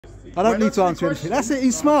I don't need to answer anything. That's it.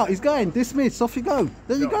 He's smart. He's going. Dismiss. Off you go.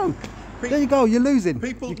 There you go. There you go. You're losing.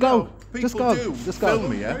 You go. Just go. Just go.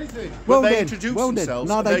 Film me, yeah? Well But they then. introduce Well then. themselves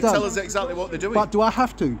No, and they they don't. tell us exactly what they're doing. But do I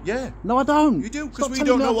have to? Yeah. No, I don't. You do, because Stop we telling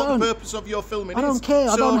don't me know I what don't. the purpose of your filming I is. don't care.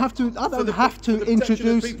 I So, don't have to. I for don't the- have for to the protection of the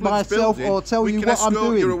introduce people it's myself building, or tell we you can what I'm escort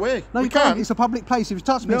doing. you away. No, We you can't. can. It's a public place. If you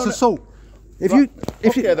touch me, No, it's no. assault. If Right. you,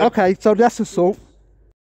 if Okay, you, then. okay, so that's assault.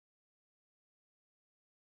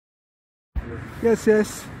 Yes,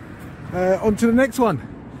 yes. On to the next one.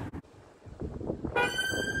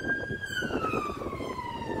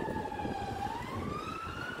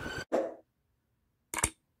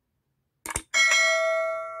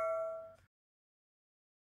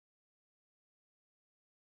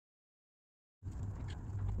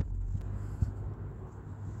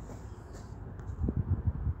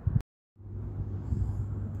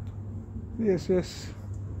 Yes, yes.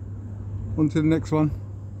 On to the next one.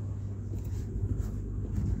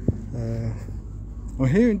 I'm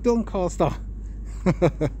here in Doncaster.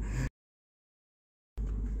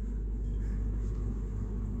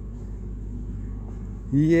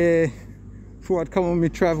 Yeah, thought I'd come on my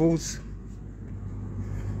travels.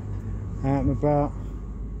 Out and about.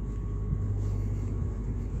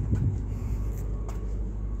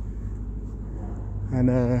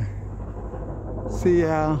 And see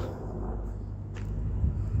how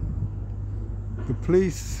the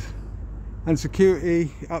police and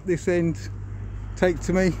security up this end take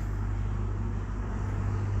to me.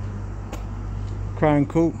 Crown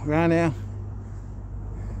Court round here,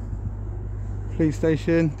 police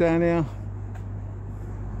station down here.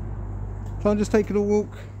 So I'm just taking a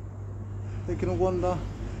walk, taking a wander.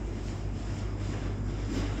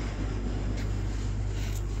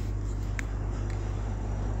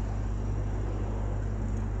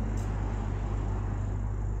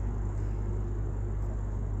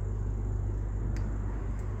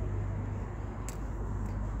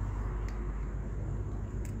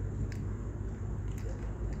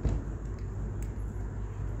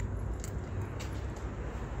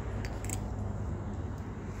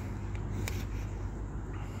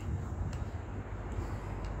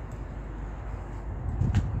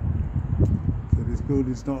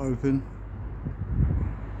 Building's not open.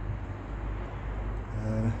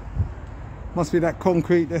 Must be that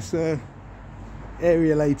concrete that's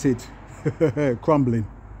aerated, crumbling.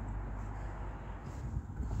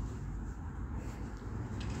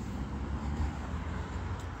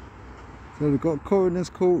 So we've got a coroner's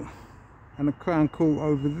court and a Crown Court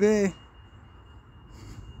over there.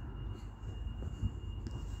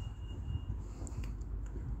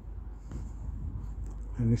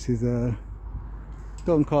 And this is a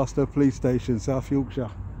Doncaster Police Station, South Yorkshire.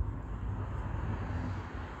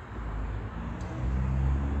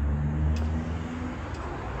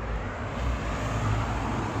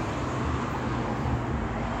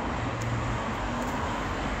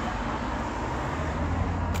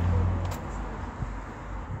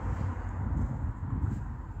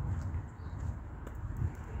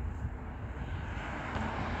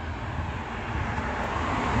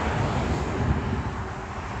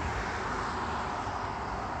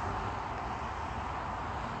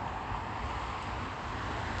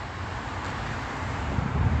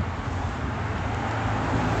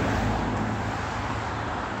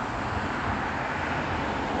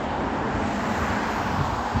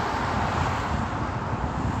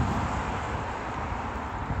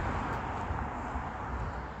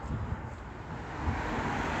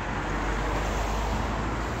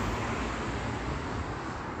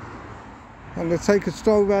 I'm going to take a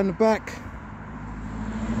stroll around the back.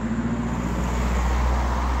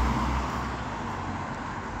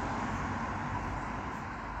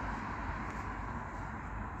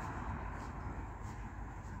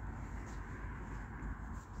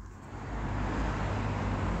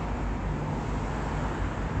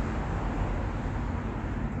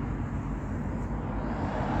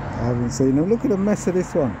 I haven't seen them. Look at the mess of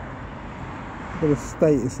this one. Look at the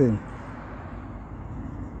state it's in.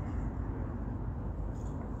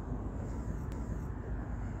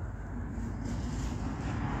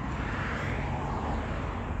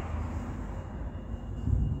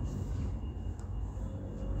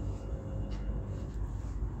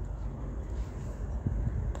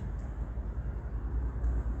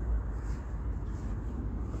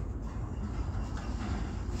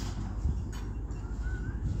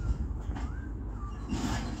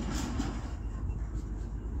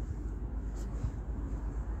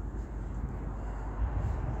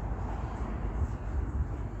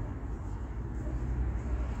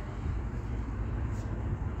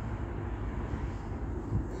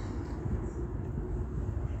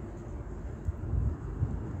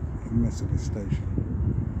 a mess of this station.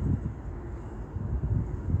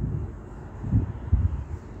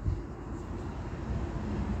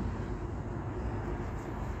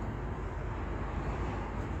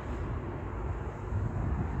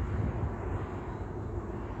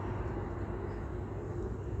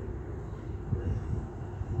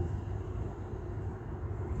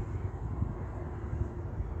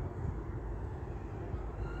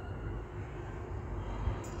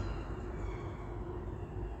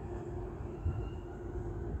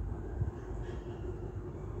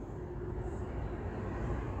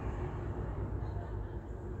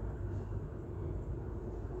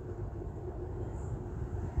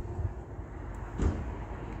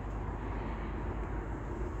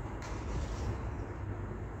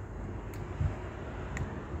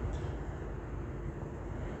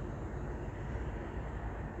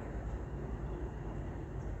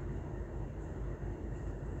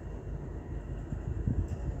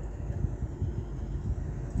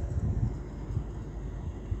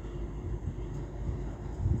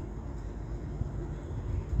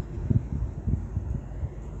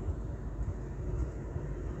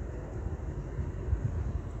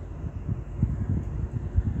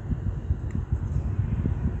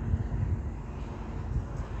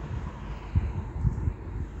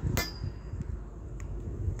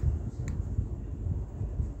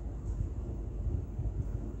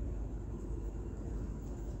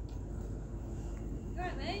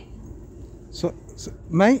 So,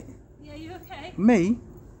 mate? Yeah, you okay? Me?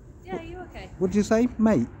 Yeah, you okay? What did you say,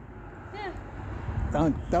 mate?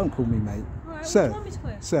 Yeah. Don't call me mate. Alright, Sir. what do you want me to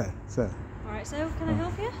call you? Sir. Alright, so can I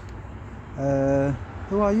help you?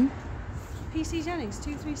 Who are you? PC Jennings,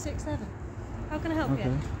 2367. How can I help Okay.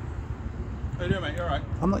 you? How you doing, mate? You alright?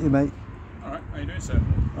 I'm not your mate. Alright, how you doing, sir?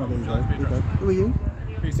 Oh, there you go. Nice to There you go. meet Who are you?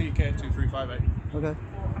 PCK 2358. Okay.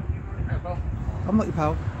 Yeah, pal. I'm not your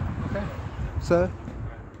pal. Okay. Sir?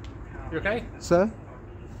 You okay? Sir?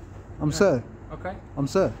 I'm Sir. Okay. I'm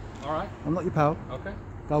Sir. Alright. I'm not your pal. Okay.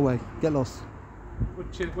 Go away. Get lost.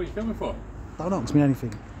 What you filming for? Don't ask me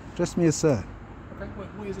anything. Address me as Sir. Okay.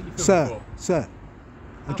 What is it you're filming Sir. for? Sir.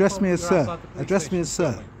 How Address come me as you're Sir. outside the police Address me as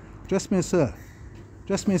station Sir. filming? Address me as Sir.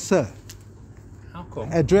 Address me as Sir. How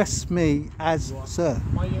come? Address me as Sir.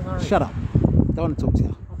 Why are you married? Shut up. Don't want to talk to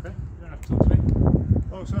you. Okay. You don't have to talk to me.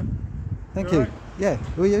 Oh, sir. Thank You you. alright? Yeah.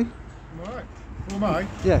 Who are you? I'm alright. Who am I?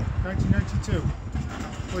 Yeah. 1992.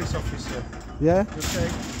 Police officer. Yeah. You okay?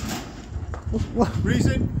 What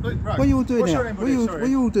Reason? Look, right. are you all doing What's now? your name, What buddy? are Sorry.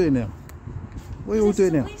 you all doing now? What are you all This is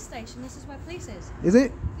doing a now? police station, this is where police is. Is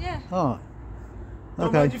it? Yeah. Alright.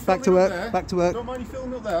 Don't mind Okay. you Back to filming up work. there. Back to work. Don't mind you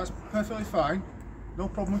filming up there. That's perfectly fine. No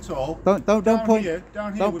problem at all. Don't Down point. here,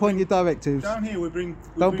 down here Don't we point bring- your directives. Down here we bring.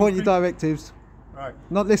 Don't point your directives. Right.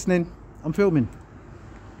 Not listening. I'm filming.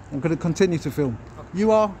 I'm going to continue to film.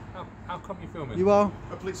 You are. How come you're filming? You are.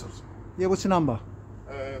 A police officer. Yeah. What's your number?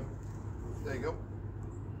 There you go.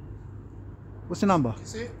 What's your number? You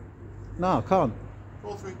see it? No, I can't.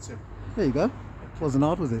 432. There you go. Wasn't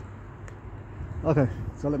hard, was it? Okay.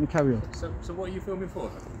 So let me carry on. So what are you filming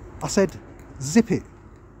for? I said, zip it.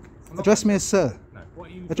 I'm not Address me gonna- as Sir. No. What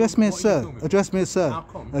are you Address filming- me as what are you Sir. filming for? Address me as Sir. How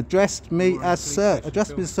come? Address me You are in as the police Sir. station Address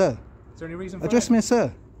me filming. as Sir. Is there any reason for Address it? me as Sir.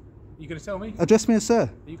 Are you going to tell me? Address me as Sir.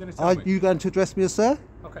 Are you going to tell Are me? you going to address me as Sir?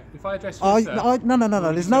 Okay, if I address you as sir, No.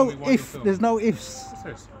 will There's you no tell me why you're if. filming? There's no ifs. Yes,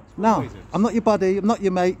 there is. No, Always is. I'm not your buddy. I'm not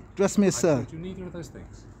your mate. Address me as I Sir. told you neither of those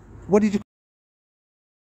things. What did you?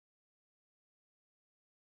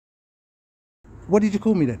 What did you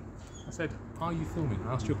call me then? I said, are you filming?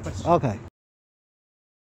 I asked you a question. Okay.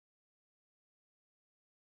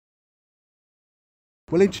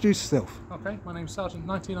 Well, introduce yourself. Okay, my name's Sergeant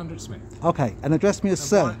 1900 Smith. Okay, and address me as And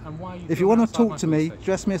Sir. why are you If you filming want to outside my talk to police me, station?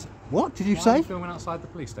 address me as. What did you Why are say? you filming outside the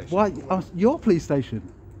police station? Why? Your police station.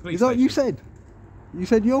 Police Is that what you station. said? You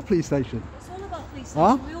said your police station. It's all about police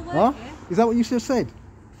Huh? station, we all work Huh? here. Is that what you just said?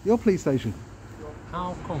 Your police station.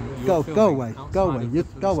 How come you're Go filming away. outside Go away. of the You,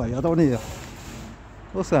 police go away. I station? don't want to hear.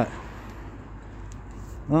 What's that?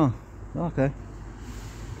 Oh, okay.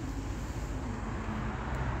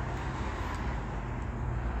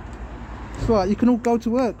 It's all right. You can all go to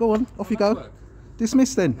work. Go on. Off you Go go. to work.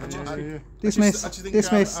 Dismiss then. I Dismiss. just think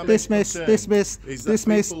Dismiss. our main Dismiss. concern Dismiss. is that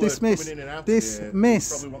Dismiss. people are Dismiss. coming in and out of here who Dismiss.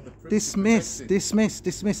 probably want the privacy Dismiss. protected. Dismiss.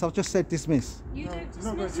 Dismiss. I've just said dismiss. You don't It's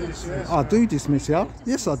not going to dismiss do us. this. I do dismiss you.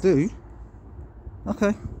 Yes, I do.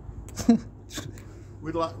 Okay.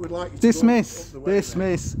 We'd like you to go Dismiss. up the way then.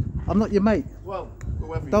 Dismiss. I'm not your mate. Well,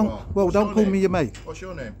 whoever you Don't. are. Well, What's don't your call name? me your mate. What's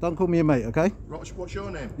your name? Don't call me your mate. Okay. What's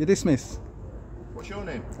your name? You're dismissed. What's your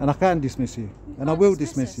name? And I can dismiss you. And I can't will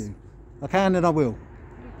dismiss dismiss us. you. I can and I will.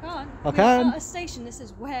 You Can't. I can. At a station, this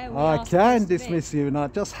is where we I are can supposed to be. dismiss you, and I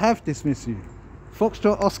just have dismissed you.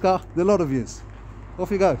 Foxtrot, Oscar, the lot of yous. Off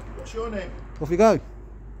you go. What's your name? Off you go.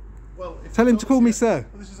 Well, if Tell you him to don't call me see it- sir.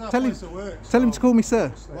 Well, this is our Tell him. place of work, Tell him so- to call me sir.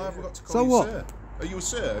 Why have we got to call So you what? sir? Are you a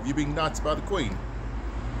sir? Have you been knighted by the Queen?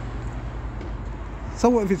 So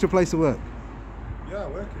what if it's your place of work? Yeah, I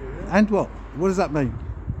work here, yeah. And what? What does that mean?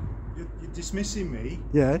 You're dismissing me.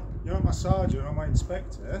 Yeah. You're not my sergeant or my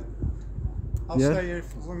inspector. I'll Yeah. stay here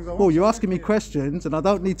for as long as I want. Well, you're to. asking me questions, and I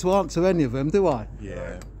don't need to answer any of them, do I?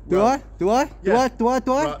 Yeah. Do Well, I? Do I? Do yeah. I? Do I?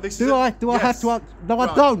 Do I? Right, this is Do a- I? Do I have yes. to? No, I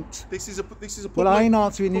Right. don't. This is a public. Well, I ain't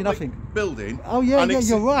answering you public nothing. Building. Oh yeah, and yeah, it's,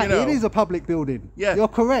 you're right. you know, It is a public building. Yeah, you're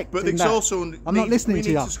correct. But in it's that. also I'm not listening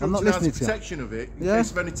to you. I'm not listening to you. Protection of it in Yeah?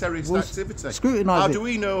 case of any terrorist Well, activity. scrutinise How it. do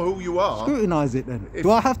we know who you are? Scrutinise it then. If-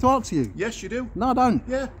 Do I have to answer you? Yes, you do. No, I don't.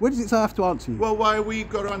 Yeah. Where does it say I have to answer you? Well, why have we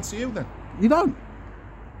got to answer you then? You don't.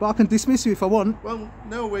 But I can dismiss you if I want. Well,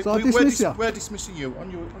 no, we're, So I'll dismiss you. we're dismissing you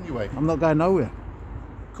on your way. I'm not going nowhere.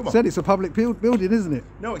 Come on. Said it's a public building, isn't it?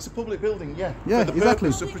 No, it's a public building, yeah. Yeah, for the exactly.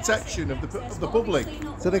 purpose of protection of the public. Obviously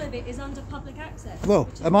not So all they- of it is under public access. Well,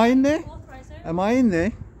 which is am I in there? authorised area. Am I in there?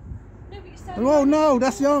 No, but you're saying Oh that no, it's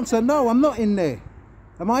that's the all answer. No, I'm not in there.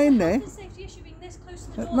 Am I in there? Health and safety issue being this close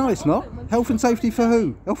to the door No, is it's not. open when Health and people are safety for running.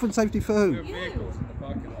 who? Health and safety for who? You.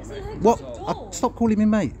 It's an open What? door. Stop calling me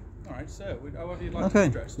mate. All right, sir. However you'd like Okay, to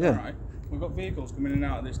be addressed. yeah. All right. We've got vehicles coming in and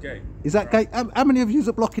out of this gate. Is that gate? How many of you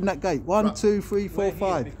are blocking that gate? One, Right. 2, 3, 4, We're here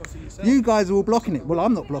 5. because of yourself. You guys are all blocking it. Well,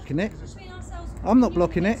 I'm not blocking it. Between ourselves, I'm not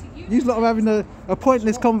blocking it. You lot are having a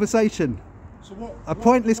pointless conversation. So what? A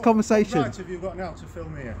pointless conversation. What right have you got now to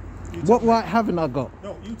film here? You What tell me. right haven't I got?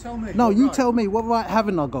 No, you tell me. No, What you right? tell me. What right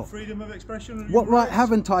haven't I got? Freedom of expression. and What human right rights?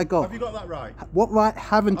 haven't I got? Have you got that right? What right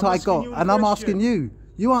haven't I'm I asking got? you a And I'm question. asking you.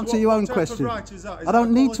 You answer what- your what own type of question. right is that? Is I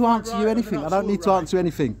don't that a need to qualified answer right you or an anything. I don't absolute need to right? answer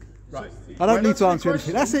anything. Right. I don't Well, need to answer answer the anything.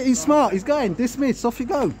 question. That's it. He's smart. He's going. Dismiss. Off you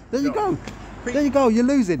go. There you No. go. Pe- There you go. You're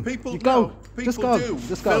losing. People You go. no, Just people go. do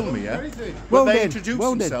Just go. film here, Anything. but Well they then, introduce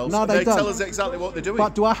well then. themselves No, and they they tell don't. us exactly what they're doing.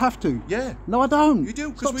 But do I have to? Yeah. No, I don't. You do,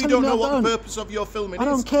 Stop because we telling don't me know I what the don't. purpose of your filming I is.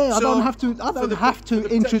 don't care. I So, don't have to. I for don't the- have for to the protection of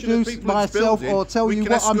the introduce people in this myself building, or tell we you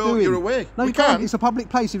can what I'm escort doing. you away. No, We you can't. can. It's a public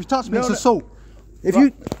place. If you touch me, No, it's no. assault. If Right.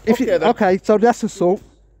 you, Okay, then. okay, so that's assault.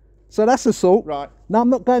 So that's assault. Right. No, I'm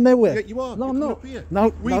not going nowhere. Yeah, you are. No, You're I'm coming not. up here.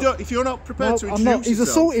 No, We no. don't. If you're not prepared to No, introduce I'm not. He's yourself,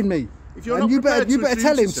 assaulting me. If you're And not you better, prepared you to better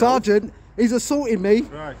tell him, introduce yourself- Sergeant. He's assaulting me.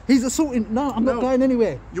 Right. He's assaulting. No, I'm not No. going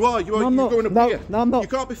anywhere. You are. You are. No, I'm you're not. going up No, here. no, I'm not. You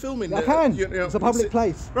can't be filming. I can. You know, It's a public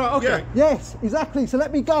place. Right. Okay. Yes, exactly. So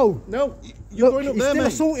let me go. No, you're Look, going up he's there, still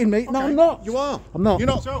mate. assaulting me. No, Okay. I'm not. You are. I'm not. You're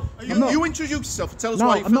not. So, So, I'm not. you introduce yourself and tell us No,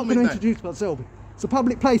 why you're I'm not filming going to there. introduce myself. It's a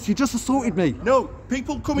public place. You just assaulted me. No,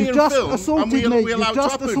 people come You here just and film, assaulted and we me. allow You it to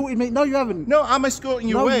just happen. assaulted me. No, you haven't. No, I'm escorting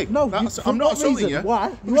you no, away. no. I'm not assaulting reason? you. Why?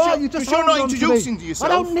 You Because are. You just because you're hold not on to introducing me. to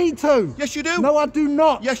yourself. I don't need to. Yes, you do. No, I do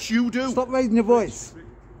not. Yes, you do. Stop raising your voice.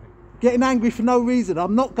 Getting angry for no reason.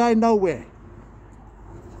 I'm not going nowhere.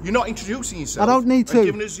 You're not introducing yourself. I don't need and to.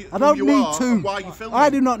 giving us I don't who you need are to. and why you're filming. I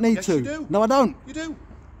do not need Yes, to. You do. No, I don't. You do.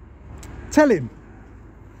 Tell him.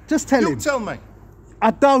 Just tell You him. tell me.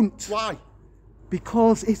 I don't. Why?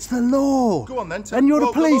 Because it's the law. Go on then. And you're the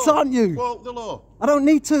Quote police, law. aren't you? Quote the law. I don't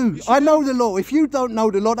need to. Yes, I you know the law. If you don't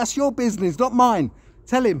know the law, that's your business, not mine.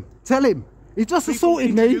 Tell him. Tell him. He just People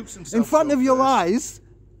assaulted me introduce in themselves front of your first eyes.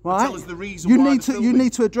 Right? tell us the reason you why need they're to. You filming.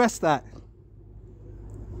 need to address that.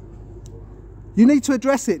 You need to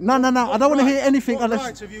address it. No, no, no. I don't want to hear anything What unless.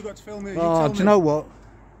 rights have you got to film here? Oh, tell do me. you know what?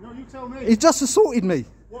 No, you tell me. He just assaulted me,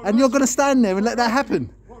 What and you're rights going to have- stand there and what let that rights have happen.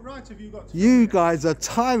 you- What right have you got to film You here? guys are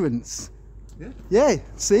tyrants. Yeah. Yeah,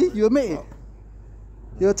 see, you admit it.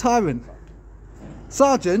 You're a tyrant.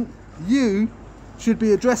 Sergeant, you should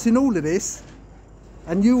be addressing all of this,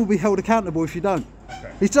 and you will be held accountable if you don't.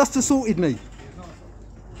 Okay. He's just assaulted me.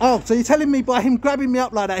 Oh, so you're telling me by him grabbing me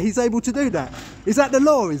up like that, he's able to do that? Is that the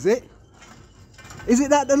law, is it? Is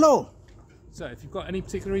it that the law? So, if you've got any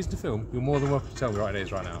particular reason to film, you're more than welcome to tell me what it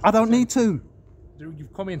is right now. I don't need to.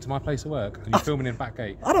 You've come into my place of work and you're filming in back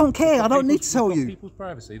gate. I don't care, I don't need to We've tell got you. people's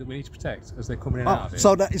privacy that we need to protect as they're coming in and Oh, out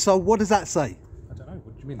of here. so what does that say? I don't know.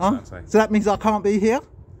 What do you mean? Huh? Does that say? So that means I can't be here?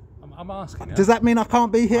 I'm asking you. Does that mean I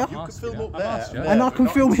can't be here? I'm You can asking film you. up I've there. asked you. And I but can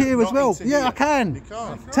not film into- here as not well. into Yeah, here. I can. You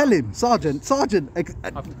can't. Tell him, Sergeant.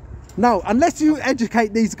 No, unless you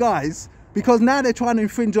educate these guys, because now they're trying to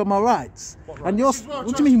infringe on my rights. And you're. This is what I What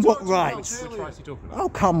tried do you mean, to what talk to you about rights? earlier. Which rights are you talking about? Oh,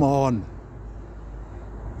 come on.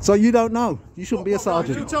 So you don't know? You shouldn't be a What rights?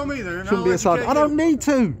 sergeant. You tell me then. and Shouldn't I'll be a sergeant. I educate don't you. need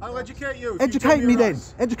to. I'll educate you. if you tell Educate me your then.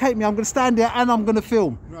 rights. Educate me. I'm going to stand there and I'm going to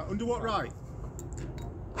film. Right, under what right?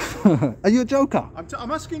 Are you a joker?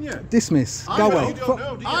 I'm asking you. Dismiss. I Go know, away. you don't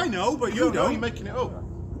know, do you? I know, but you Oh, don't. You're making it up.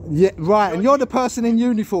 Yeah, right, and you're the person in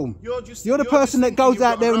uniform. You're the person that goes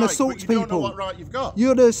out there and assaults people. You don't know what right you've got.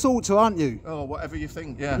 You're the assaulter, aren't you? Oh, whatever you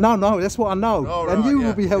think, yeah. No, that's what I know. Oh, and right, you yeah,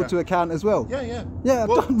 will be held yeah. to account as well. Yeah. Yeah,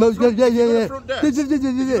 Well, yeah.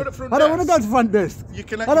 I I don't want to go to front desk.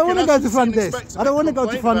 I don't want to go to front desk. I don't want to go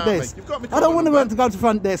to front desk. I don't want to go to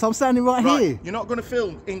front desk. I'm standing right here. You're not going to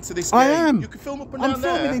film into this gate. I am. You can film up and down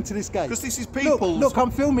there. I'm filming into this gate. Because this is people's... Look,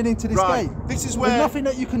 I'm filming into this gate. This is where... There's nothing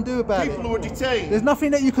that you can do about it. People who are detained. There's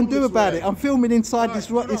nothing that you can do about it. I'm filming inside this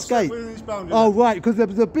gate. Oh, right, because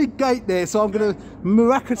there's a big gate there, so I'm going to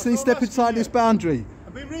miraculously step inside this boundary.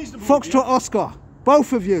 Foxtrot Oscar,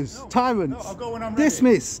 both of you, tyrants.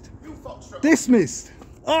 Dismissed. Dismissed.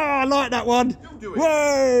 Oh, I like that one.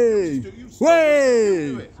 Way!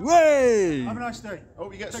 Have a nice day.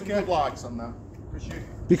 Hope you get some good likes on that.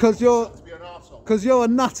 Because you're a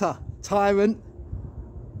nutter, tyrant.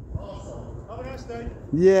 Have a nice day.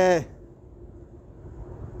 Yeah.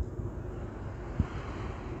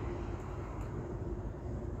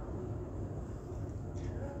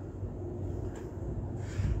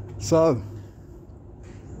 So,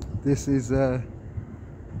 this is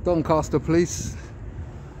Doncaster Police.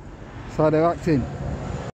 That's how they're acting.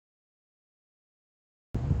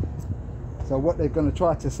 So what they're going to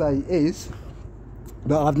try to say is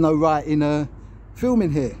that I've no right in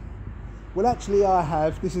filming here. Well, actually I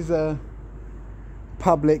have. This is a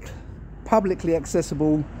publicly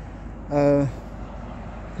accessible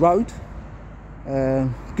road.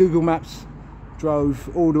 Google Maps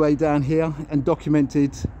drove all the way down here and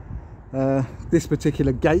documented this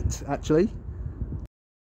particular gate, actually.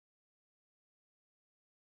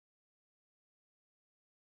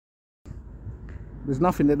 There's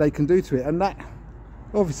nothing that they can do to it, and that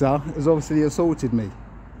officer has obviously assaulted me.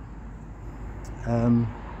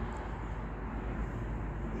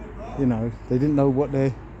 You know, they didn't know what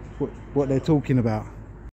they're talking about.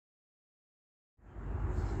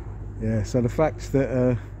 Yeah, so the fact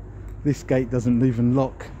that this gate doesn't even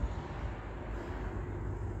lock.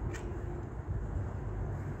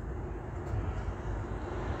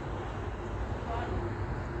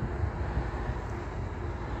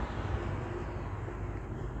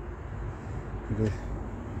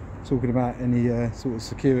 Talking about any sort of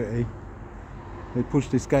security, they push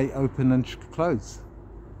this gate open and close.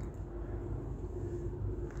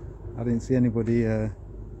 I didn't see anybody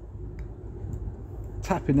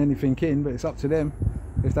tapping anything in, but it's up to them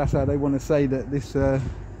if that's how they want to say that this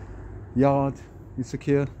yard is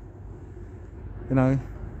secure. You know,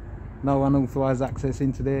 no unauthorised access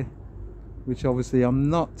into there, which obviously I'm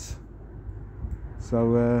not.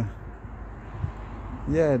 So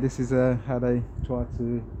yeah, this is how they try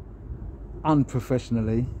to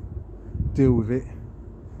unprofessionally deal with it.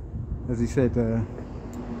 As he said,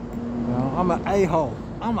 I'm an a-hole.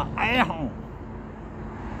 I'm an a-hole.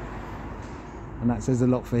 And that says a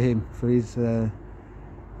lot for him, for his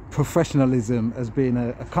professionalism as being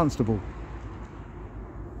a constable.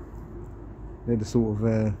 They're the sort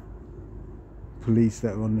of police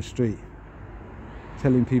that are on the street,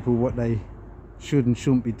 telling people what they should and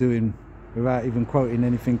shouldn't be doing without even quoting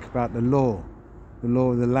anything about the law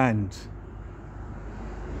of the land.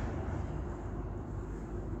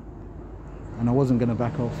 And I wasn't going to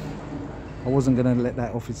back off. I wasn't going to let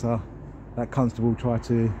that officer, that constable, try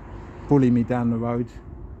to bully me down the road.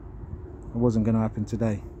 It wasn't going to happen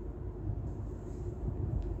today.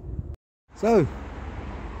 So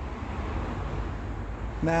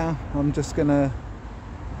now I'm just going to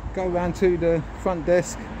go round to the front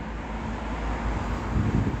desk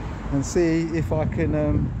and see if I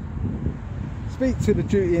can speak to the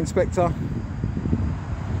duty inspector.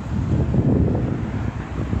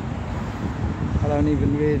 I don't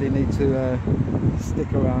even really need to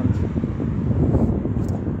stick around.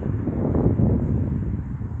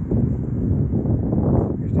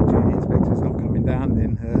 If the duty inspector's not coming down,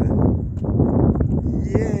 then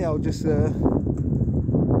yeah, I'll just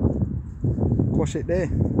quash it there.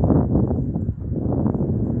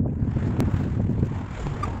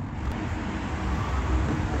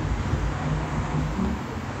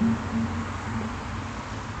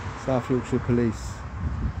 South Yorkshire Police.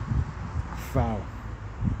 Foul.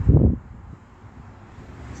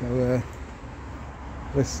 So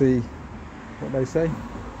let's see what they say.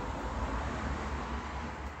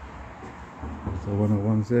 So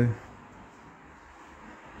 101's there.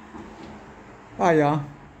 Hiya.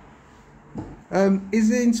 Is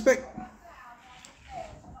the inspector?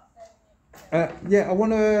 Yeah, I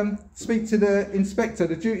want to speak to the inspector,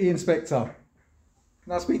 the duty inspector.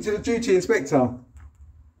 Can I speak to the duty inspector?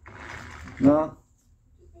 No.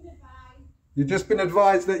 You've just been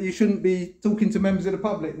advised that you shouldn't be talking to members of the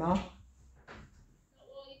public now?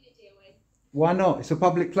 Why not? It's a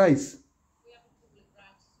public place. We have a public right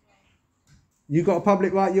as well. You got a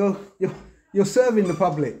public right. You're serving the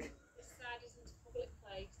public. This side isn't a public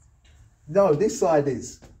place. No, this side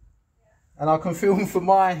is. And I can film for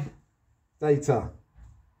my data.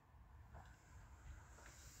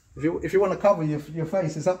 If you want to cover your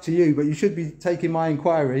face, it's up to you, but you should be taking my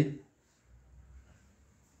inquiry.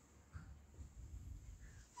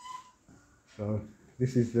 So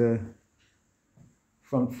this is the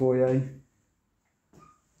front foyer.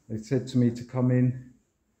 They said to me to come in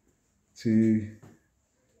to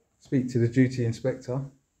speak to the duty inspector,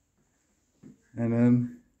 and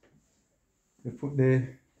they've put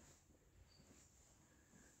their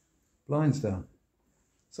blinds down.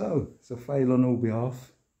 So it's a fail on all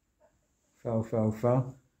behalf. Foul, foul,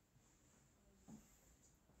 foul.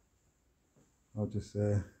 I'll just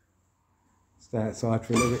stay outside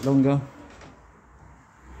for a little bit longer.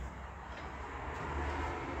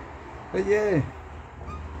 But yeah.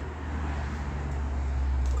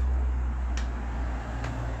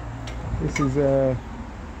 This is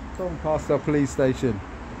Doncaster police station.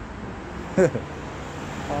 Oh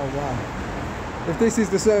wow. If this is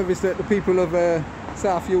the service that the people of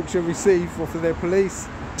South Yorkshire receive for their police,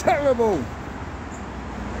 terrible!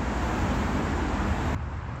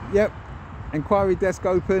 Yep, inquiry desk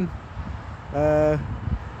open,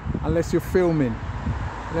 unless you're filming,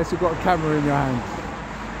 unless you've got a camera in your hand.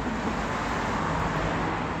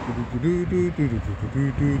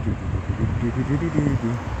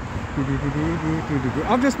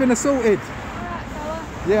 I've just been assaulted. Alright, fella.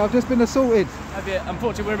 Yeah, I've just been assaulted. Have you?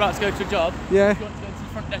 Unfortunately, we're about to go to a job. Yeah. If you want to go to the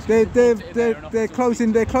front desk,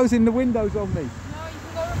 They're closing the windows on me. No, you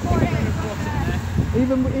can go report it.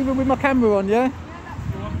 Even with my camera on, yeah?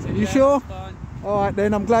 You sure? All right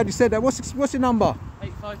then. I'm glad you said that. What's your number?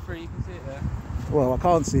 853. You can see it there. Well, I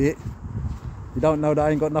can't see it. You don't know that I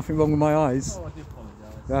ain't got nothing wrong with my eyes. Oh, I do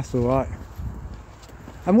apologise. That's all right.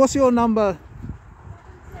 And what's your number?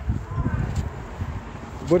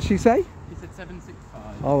 What did she say? He said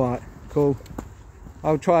 765. All right, cool.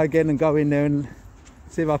 I'll try again and go in there and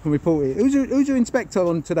see if I can report it. Who's your inspector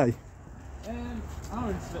on today? Our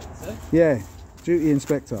inspector. Yeah, duty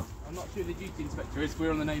inspector. I'm not sure the duty inspector is.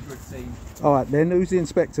 We're on the neighbourhood scene. All right then. Who's the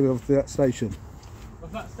inspector of that station?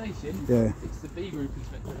 Of that station? Yeah. It's the B group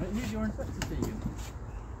inspector. Who's your inspector, Stephen?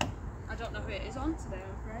 I don't know who it is on today,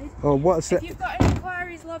 I'm afraid. Oh, what's If it? you've got any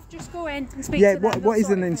inquiries, love, just go in and speak Yeah, to them. what is They'll an sort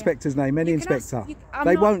it for you. inspector's name? Any You can inspector? ask- I'm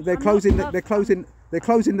They not- won't. They're I'm not closing. love. They're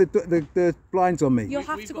closing the blinds on me. You'll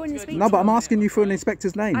have to go in and speak No, to but I'm them. asking you for an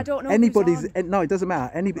inspector's name. I don't know who's Anybody's. on. No, it doesn't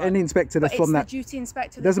matter. Any inspector But that's it's from the that. duty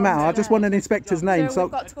inspector. It doesn't that's on matter. I just today. want an inspector's name. So So,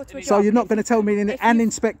 we've got to go to a so job. you're not If going to tell me if an you-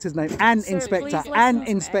 inspector's name. An Sir, inspector. please listen An to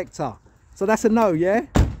me. inspector. So that's a no, yeah?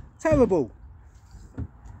 Terrible.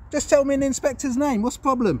 Just tell me an inspector's name. What's the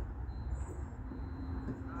problem?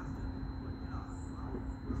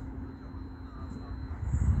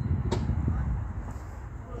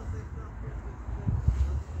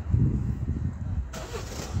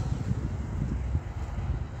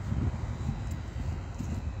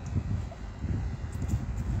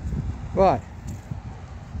 Right,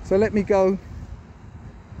 so let me go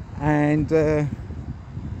and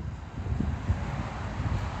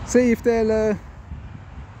see if they'll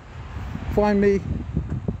find me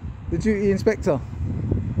the duty inspector.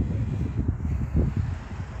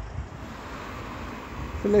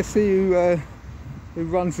 So let's see who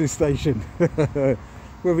runs this station.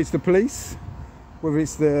 Whether it's the police, whether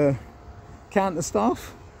it's the counter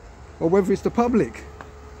staff, or whether it's the public.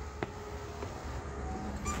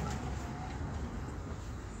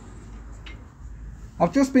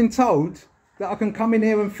 I've just been told that I can come in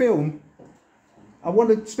here and film. I want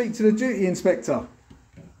to speak to the duty inspector.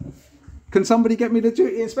 Can somebody get me the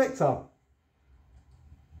duty inspector?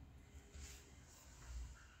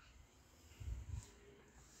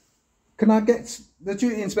 Can I get the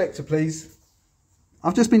duty inspector, please?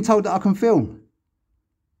 I've just been told that I can film.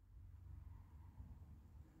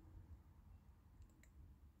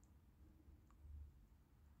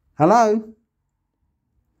 Hello?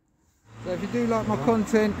 So if you do like my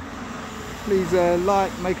content, please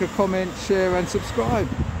like, make a comment, share and subscribe.